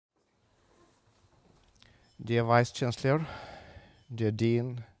Dear Vice Chancellor, dear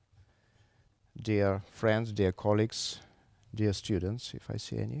Dean, dear friends, dear colleagues, dear students, if I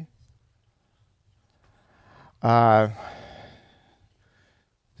see any.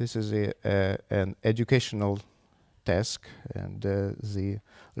 This is an educational task, and the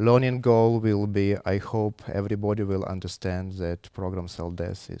learning goal will be, I hope everybody will understand that program cell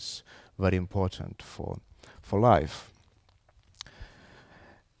death is very important for life.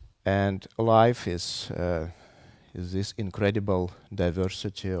 And life is this incredible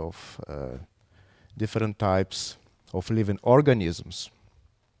diversity of different types of living organisms.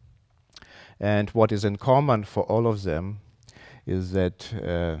 And what is in common for all of them is that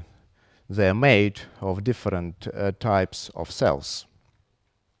they are made of different types of cells.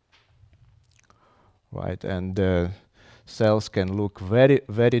 Right? And cells can look very,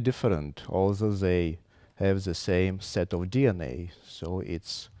 very different, although they have the same set of DNA. So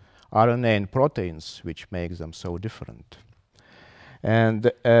it's RNA and proteins which make them so different.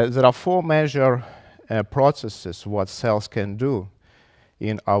 And there are four major processes what cells can do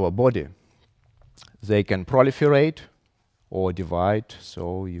in our body. They can proliferate or divide,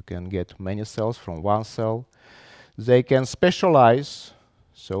 so you can get many cells from one cell. They can specialize,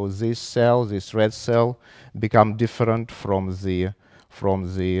 so this cell, this red cell, become different from the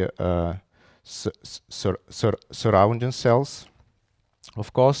surrounding cells.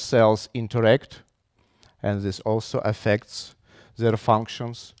 Of course, cells interact, and this also affects their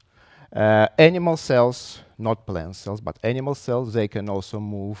functions. Animal cells, not plant cells, but animal cells, they can also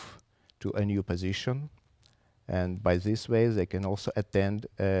move to a new position, and by this way they can also attend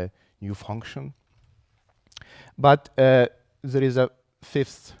a new function. But there is a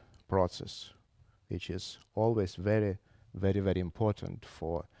fifth process, which is always very, very, very important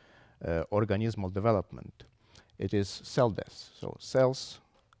for organismal development. It is cell death. So cells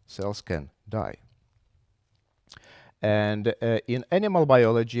can die. And in animal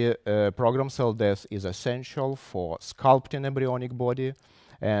biology, program cell death is essential for sculpting embryonic body.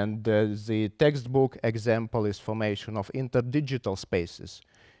 And the textbook example is formation of interdigital spaces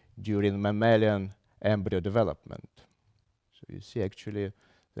during mammalian embryo development. So you see, actually,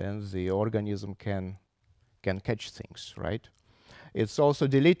 then the organism can catch things, right? It's also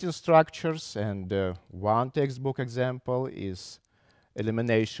deleting structures, and one textbook example is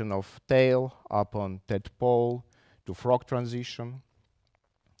elimination of tail upon tadpole to frog transition.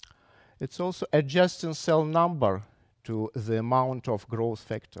 It's also adjusting cell number to the amount of growth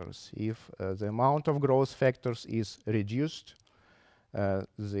factors. If the amount of growth factors is reduced,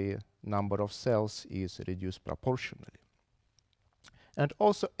 the number of cells is reduced proportionally. And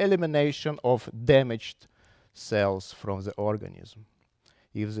also elimination of damaged cells from the organism.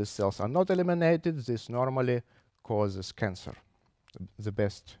 If the cells are not eliminated, this normally causes cancer, the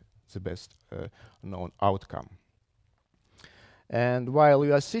best known outcome. And while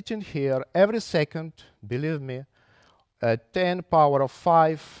you are sitting here, every second, believe me, 10 power of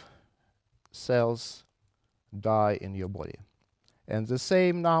 5 cells die in your body. And the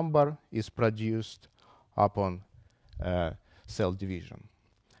same number is produced upon cell division.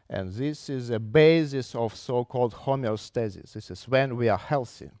 And this is a basis of so-called homeostasis. This is when we are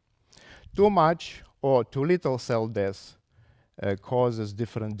healthy. Too much or too little cell death causes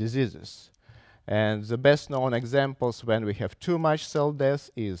different diseases. And the best known examples when we have too much cell death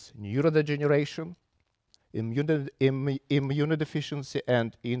is neurodegeneration, immunodeficiency,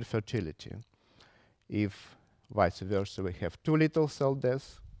 and infertility. If vice versa, we have too little cell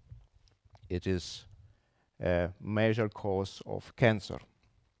death, it is a major cause of cancer.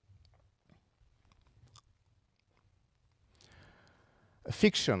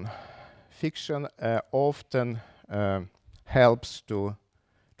 Fiction often helps to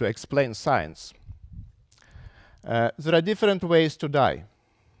explain science. There are different ways to die.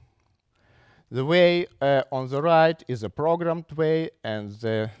 The way on the right is a programmed way, and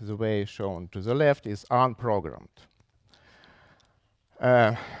the way shown to the left is unprogrammed.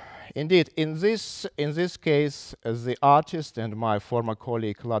 Indeed, in this case, the artist and my former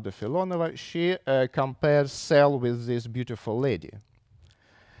colleague Lada Filonova, she compares cell with this beautiful lady.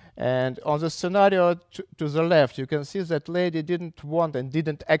 And on the scenario to the left, you can see that lady didn't want and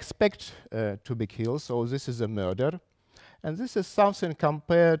didn't expect to be killed, so this is a murder. And this is something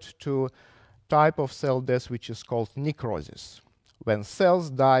compared to type of cell death which is called necrosis, when cells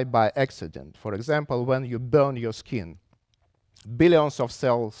die by accident. For example, when you burn your skin, billions of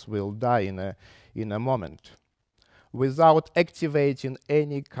cells will die in a moment without activating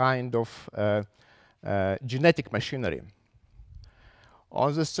any kind of genetic machinery.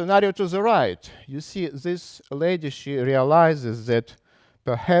 On the scenario to the right, you see this lady, she realizes that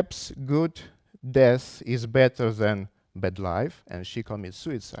perhaps good death is better than bad life, and she commits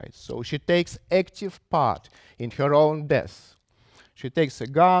suicide. So she takes active part in her own death. She takes a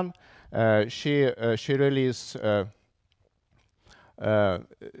gun, she releases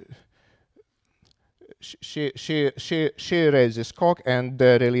she raises cock and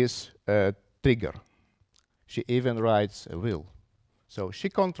release trigger. She even writes a will. So she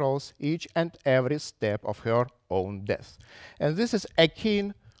controls each and every step of her own death. And this is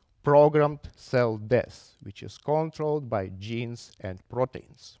akin programmed cell death, which is controlled by genes and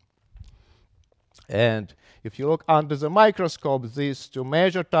proteins. And if you look under the microscope, these two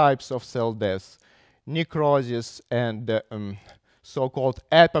major types of cell death, necrosis and so-called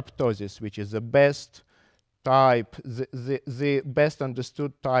apoptosis, which is the best type, the best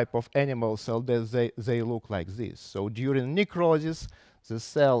understood type of animal cell death, they look like this. So during necrosis, the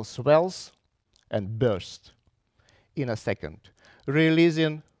cell swells and bursts in a second,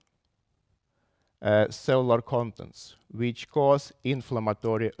 releasing cellular contents, which cause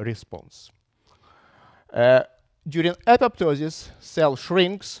inflammatory response. During apoptosis, cell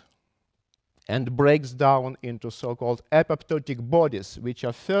shrinks and breaks down into so-called apoptotic bodies, which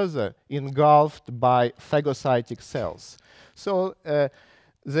are further engulfed by phagocytic cells. So there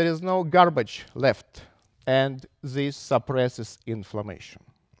is no garbage left, and this suppresses inflammation.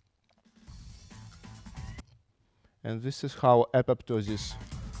 And this is how apoptosis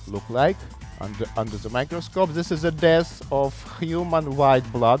look like under the microscope. This is a death of human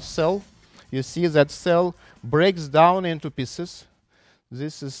white blood cell. You see that cell breaks down into pieces.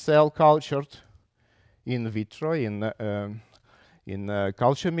 This is cell cultured in vitro in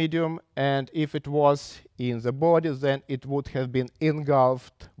culture medium, and if it was in the body, then it would have been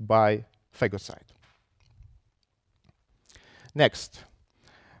engulfed by phagocyte. Next,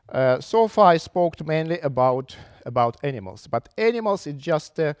 so far I spoke mainly about animals, but animals is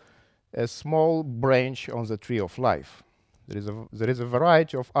just a small branch on the tree of life. There is a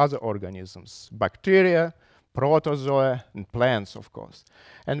variety of other organisms, bacteria, protozoa, and plants, of course.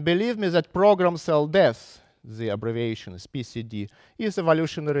 And believe me that programmed cell death, the abbreviation is PCD, is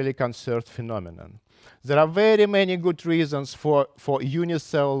evolutionarily conserved phenomenon. There are very many good reasons for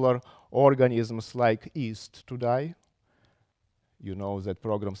unicellular organisms like yeast to die. You know that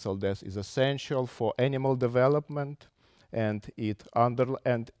programmed cell death is essential for animal development, and the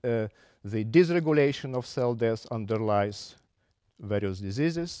dysregulation of cell death underlies various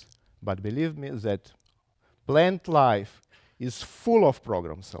diseases. But believe me that plant life is full of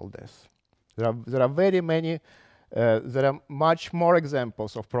programmed cell death. There are very many, there are much more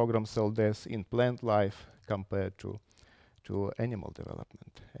examples of programmed cell death in plant life compared to animal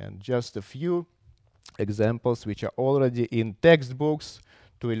development. And just a few examples which are already in textbooks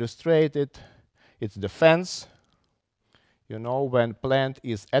to illustrate it. It's defense. You know, when plant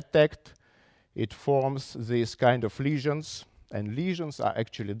is attacked, it forms these kind of lesions, and lesions are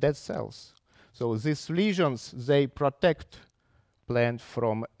actually dead cells. So these lesions, they protect plant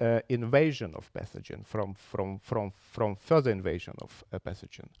from invasion of pathogen, from further invasion of a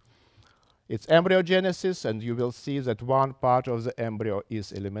pathogen. It's embryogenesis, and you will see that one part of the embryo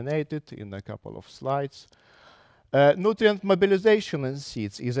is eliminated in a couple of slides. Nutrient mobilization in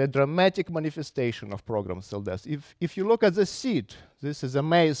seeds is a dramatic manifestation of programmed cell death. If you look at the seed, this is a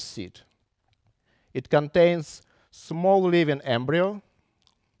maize seed. It contains small living embryo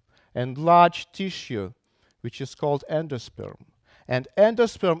and large tissue, which is called endosperm. And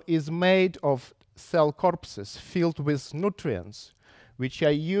endosperm is made of cell corpses filled with nutrients, which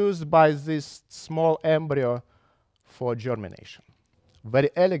are used by this small embryo for germination. Very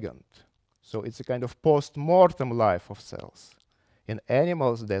elegant. So it's a kind of post-mortem life of cells. In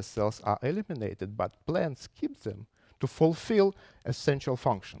animals, their cells are eliminated, but plants keep them to fulfill essential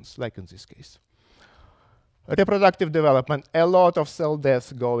functions, like in this case. Reproductive development, a lot of cell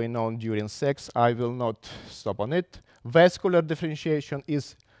death going on during sex. I will not stop on it. Vascular differentiation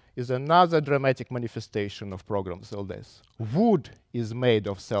is another dramatic manifestation of programmed cell death. Wood is made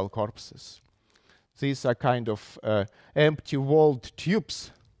of cell corpses. These are kind of empty-walled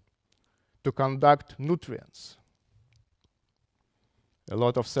tubes to conduct nutrients. A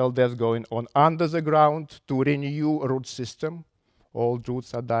lot of cell death going on under the ground to renew root system. Old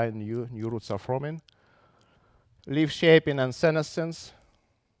roots are dying, new roots are forming. Leaf shaping and senescence.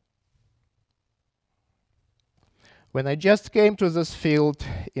 When I just came to this field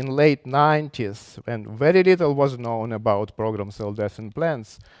in late 90s, when very little was known about programmed cell death in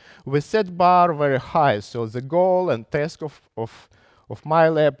plants, we set bar very high. So the goal and task of my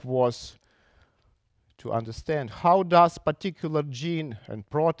lab was to understand how does particular gene and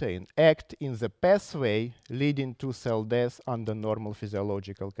protein act in the pathway leading to cell death under normal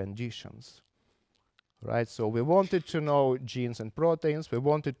physiological conditions. right? So we wanted to know genes and proteins. We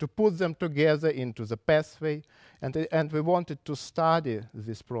wanted to put them together into the pathway, and we wanted to study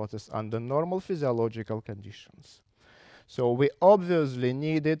this process under normal physiological conditions. So we obviously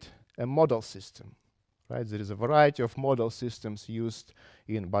needed a model system, right? There is a variety of model systems used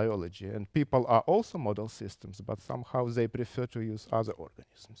in biology, and people are also model systems, but somehow they prefer to use other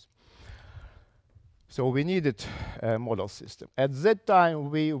organisms. So we needed a model system. At that time,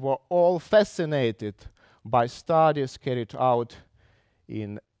 we were all fascinated by studies carried out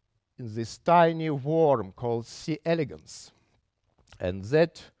in this tiny worm called C. elegans. And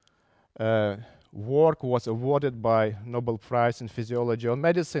that work was awarded by Nobel Prize in Physiology or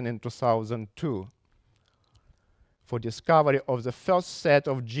Medicine in 2002 for discovery of the first set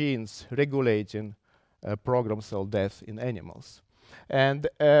of genes regulating programmed cell death in animals. And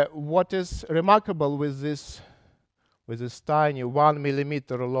what is remarkable with this tiny 1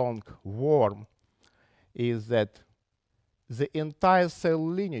 millimeter long worm is that the entire cell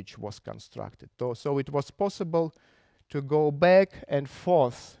lineage was constructed. So it was possible to go back and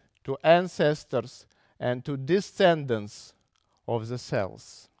forth to ancestors and to descendants of the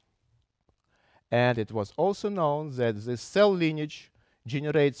cells. And it was also known that the cell lineage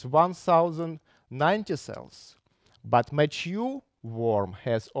generates 1090 cells, but mature worm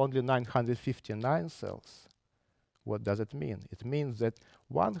has only 959 cells. What does it mean? It means that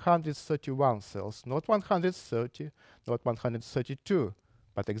 131 cells, not 130, not 132,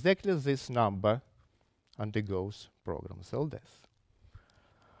 but exactly this number undergoes programmed cell death.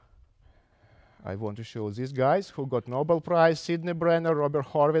 I want to show these guys who got Nobel Prize: Sidney Brenner, Robert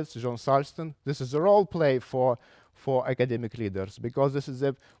Horwitz, John Sulston. This is a role play for academic leaders, because this is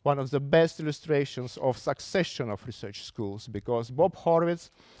one of the best illustrations of succession of research schools, because Bob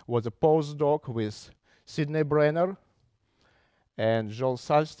Horwitz was a postdoc with Sidney Brenner, and Joel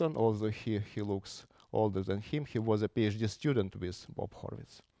Sulston, although he looks older than him, he was a PhD student with Bob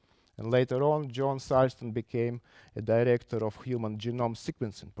Horwitz. And later on, John Sulston became a director of Human Genome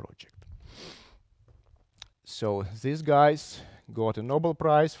Sequencing Project. So these guys got a Nobel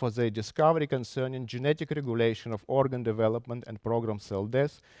Prize for their discovery concerning genetic regulation of organ development and programmed cell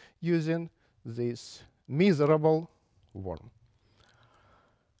death using this miserable worm.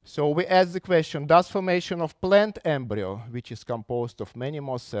 So we ask the question, does formation of plant embryo, which is composed of many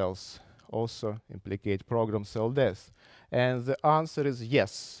more cells, also implicate programmed cell death? And the answer is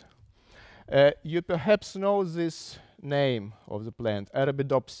yes. You perhaps know this name of the plant,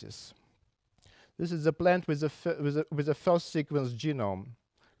 Arabidopsis. This is a plant with a first sequence genome,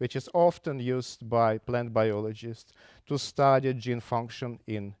 which is often used by plant biologists to study gene function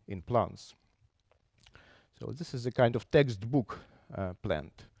in plants. So this is a kind of textbook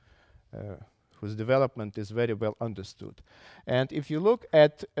plant whose development is very well understood. And if you look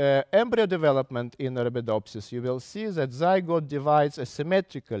at embryo development in Arabidopsis, you will see that zygote divides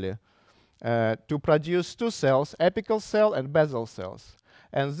asymmetrically to produce two cells, apical cell and basal cells.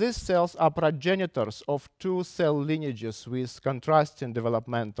 And these cells are progenitors of two cell lineages with contrasting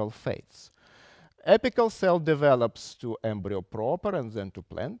developmental fates. Apical cell develops to embryo proper and then to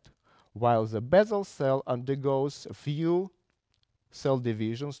plant, while the basal cell undergoes a few cell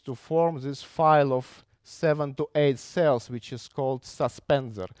divisions to form this file of 7 to 8 cells, which is called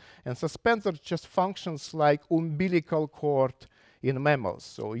suspensor. And suspensor just functions like umbilical cord in mammals.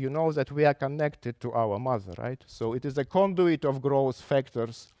 So you know that we are connected to our mother, right? So it is a conduit of growth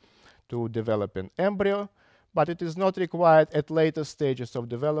factors to develop an embryo, but it is not required at later stages of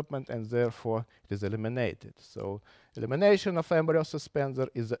development, and therefore it is eliminated. So elimination of embryo suspensor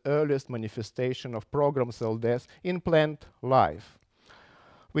is the earliest manifestation of programmed cell death in plant life.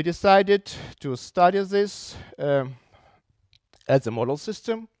 We decided to study this as a model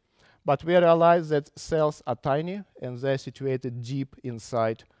system, but we realized that cells are tiny and they're situated deep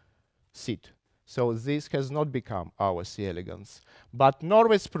inside seed. So this has not become our C. elegans. But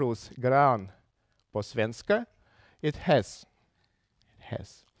Norway spruce, Gran posvenska, it has.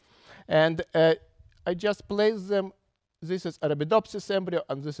 And I just placed them. This is Arabidopsis embryo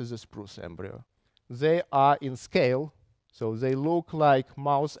and this is a spruce embryo. They are in scale, so they look like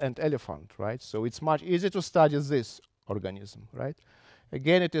mouse and elephant, right? So it's much easier to study this organism, right?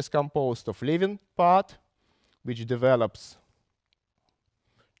 Again, it is composed of living part, which develops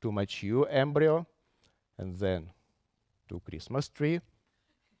to mature embryo, and then to Christmas tree,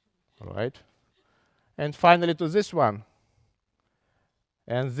 right? And finally to this one.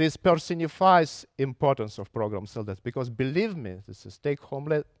 And this personifies importance of programmed cell death, because believe me, this is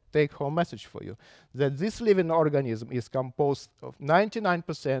take-home message for you, that this living organism is composed of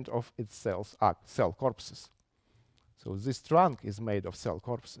 99% of its cells are cell corpses. So this trunk is made of cell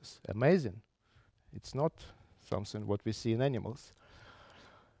corpses. Amazing. It's not something what we see in animals.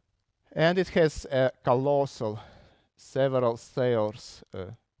 And it has a colossal, several cell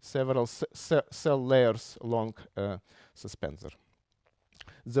layers long suspensor.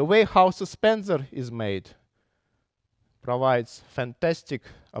 The way how suspensor is made provides fantastic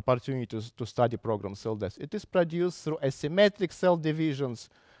opportunities to study program cell death. It is produced through asymmetric cell divisions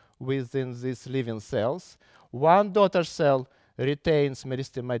within these living cells. One daughter cell retains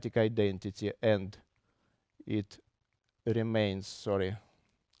meristematic identity and it remains,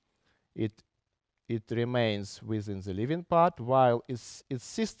 it remains within the living part, while its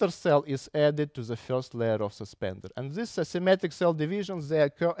sister cell is added to the first layer of suspender. And these asymmetric cell divisions, they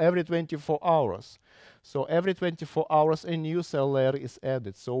occur every 24 hours. So every 24 hours, a new cell layer is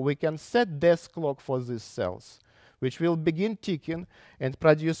added. So we can set death clock for these cells, which will begin ticking and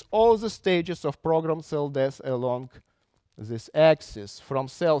produce all the stages of programmed cell death along this axis, from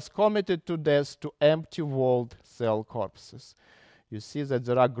cells committed to death to empty walled cell corpses. You see that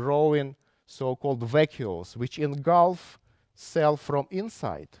there are growing so-called vacuoles, which engulf cell from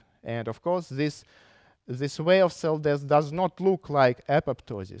inside. And of course, this way of cell death does not look like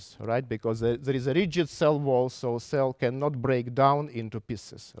apoptosis, right? Because there is a rigid cell wall, so cell cannot break down into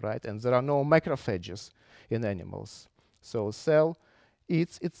pieces, right? And there are no macrophages in animals. So cell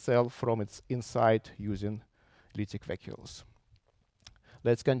eats itself from its inside using lytic vacuoles.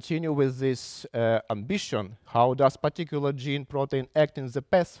 Let's continue with this ambition. How does particular gene protein act in the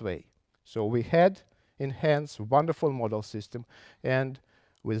pathway? So we had enhanced wonderful model system, and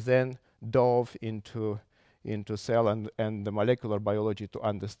we then dove into cell and the molecular biology to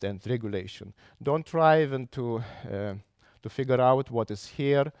understand regulation. Don't try even to figure out what is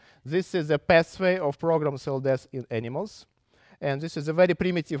here. This is a pathway of programmed cell death in animals. And this is a very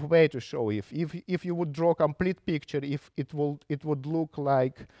primitive way to show if you would draw a complete picture, if it would look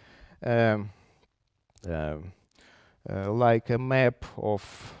like a map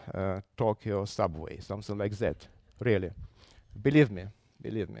of Tokyo subway, something like that. Really, believe me.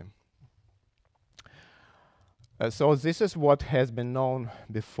 So this is what has been known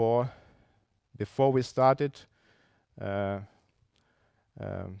before we started to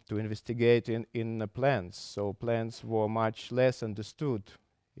investigate in plants. So plants were much less understood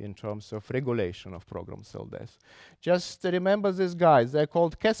in terms of regulation of programmed cell death. Just remember these guys, they're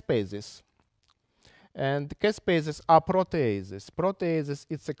called caspases. And caspases are proteases. Proteases,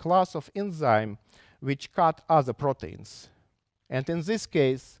 it's a class of enzyme which cut other proteins. And in this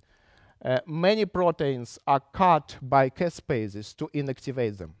case, many proteins are cut by caspases to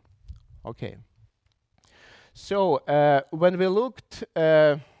inactivate them. Okay. So when we looked,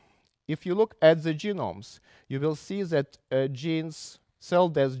 if you look at the genomes, you will see that genes, cell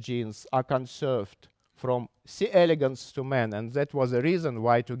death genes, are conserved from C. elegans to man, and that was a reason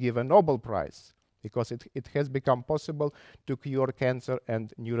why to give a Nobel Prize, because it has become possible to cure cancer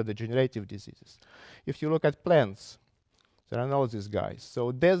and neurodegenerative diseases. If you look at plants, there are no these guys.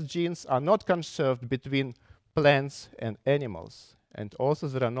 So death genes are not conserved between plants and animals, and also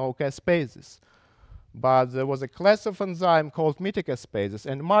there are no caspases. But there was a class of enzyme called metacaspases,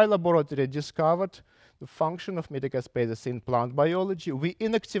 and my laboratory discovered the function of metacaspases in plant biology. We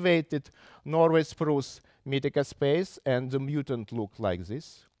inactivated Norway spruce metacaspase, and the mutant looked like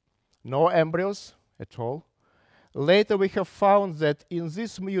this. No embryos at all. Later, we have found that in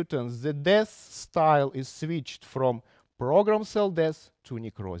these mutants, the death style is switched from programmed cell death to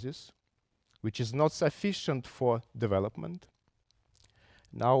necrosis, which is not sufficient for development.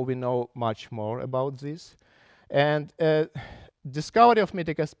 Now we know much more about this. And discovery of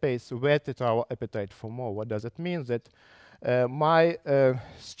metacaspase whetted our appetite for more. What does it mean? That my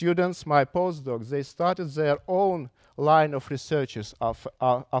students, my postdocs, they started their own line of researches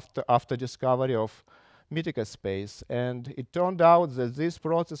after discovery of metacaspase. And it turned out that this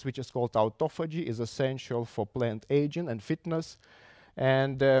process, which is called autophagy, is essential for plant aging and fitness.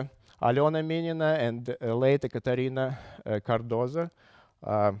 And Alena Minina and later Katarina Cardoza,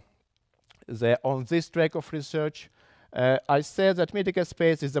 they're on this track of research. I said that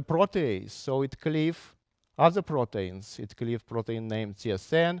metacaspase is a protease, so it cleaves other proteins. It cleaves protein named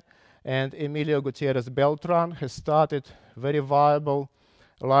TSN, and Emilio Gutierrez Beltran has started very viable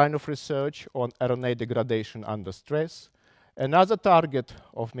line of research on RNA degradation under stress. Another target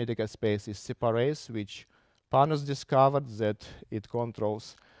of metacaspase is separase, which Panos discovered that it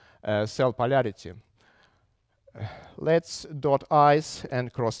controls cell polarity. Let's dot I's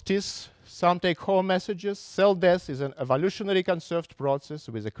and cross T's. Some take-home messages. Cell death is an evolutionary conserved process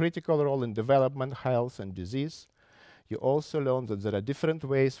with a critical role in development, health, and disease. You also learn that there are different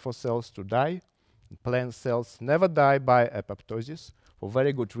ways for cells to die. Plant cells never die by apoptosis. for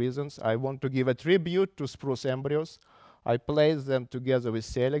very good reasons. I want to give a tribute to spruce embryos. I placed them together with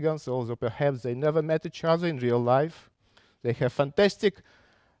C. elegans, although perhaps they never met each other in real life. They have fantastic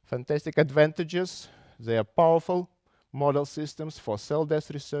advantages. They are powerful model systems for cell death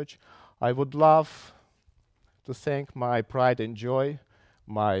research. I would love to thank my pride and joy,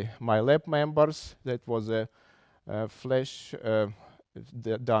 my lab members. That was a flash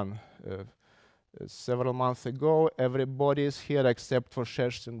done several months ago. Everybody is here except for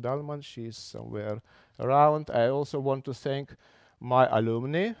Kerstin Dahlman. She's somewhere around. I also want to thank my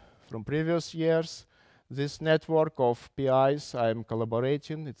alumni from previous years. This network of PIs I'm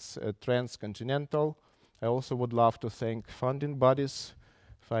collaborating, it's transcontinental. I also would love to thank funding bodies,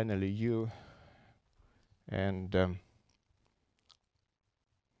 finally you, and there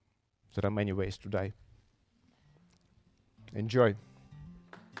are many ways to die. Enjoy.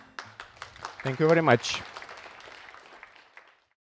 Thank you very much.